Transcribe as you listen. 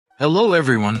Hello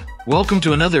everyone, welcome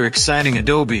to another exciting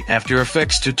Adobe After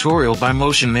Effects tutorial by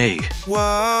Motion Made.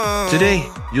 Whoa. Today,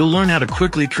 you'll learn how to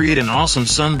quickly create an awesome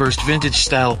Sunburst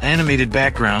vintage-style animated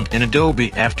background in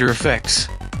Adobe After Effects.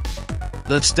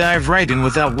 Let's dive right in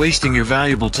without wasting your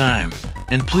valuable time.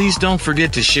 And please don't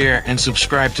forget to share and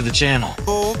subscribe to the channel.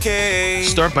 Okay.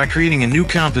 Start by creating a new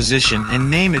composition and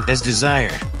name it as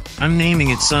desired. I'm naming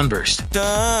it Sunburst.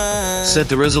 Done. Set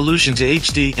the resolution to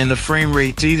HD and the frame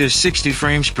rate to either 60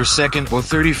 frames per second or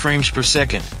 30 frames per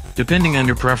second, depending on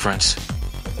your preference.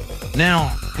 Now,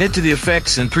 head to the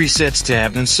Effects and Presets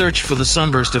tab and search for the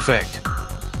Sunburst effect.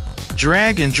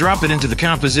 Drag and drop it into the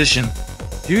composition.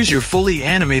 Here's your fully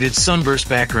animated Sunburst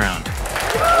background.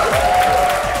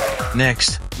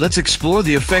 Next, let's explore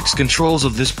the effects controls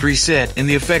of this preset in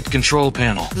the Effect Control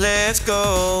panel. Let's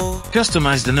go.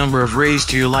 Customize the number of rays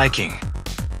to your liking.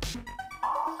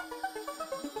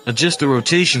 Adjust the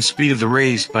rotation speed of the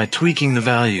rays by tweaking the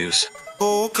values.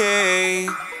 Okay.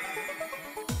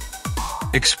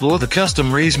 Explore the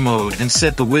custom rays mode and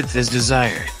set the width as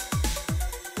desired.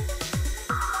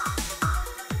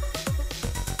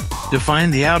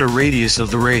 Define the outer radius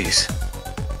of the rays.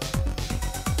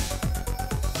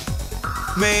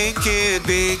 Make it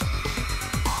big.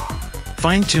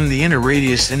 Fine-tune the inner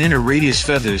radius and inner radius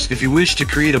feathers if you wish to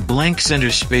create a blank center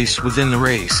space within the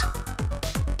rays.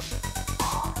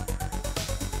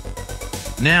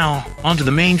 Now, onto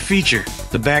the main feature,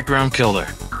 the background color.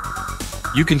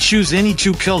 You can choose any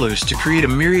two colors to create a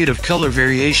myriad of color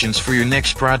variations for your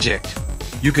next project.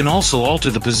 You can also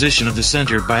alter the position of the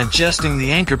center by adjusting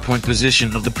the anchor point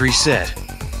position of the preset.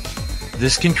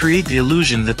 This can create the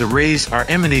illusion that the rays are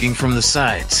emanating from the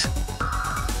sides.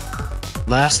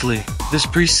 Lastly, this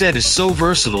preset is so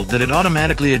versatile that it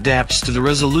automatically adapts to the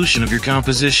resolution of your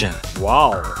composition.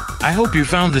 Wow! I hope you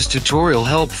found this tutorial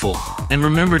helpful, and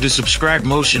remember to subscribe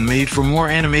Motion Made for more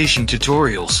animation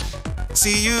tutorials.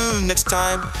 See you next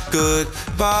time.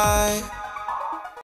 Goodbye.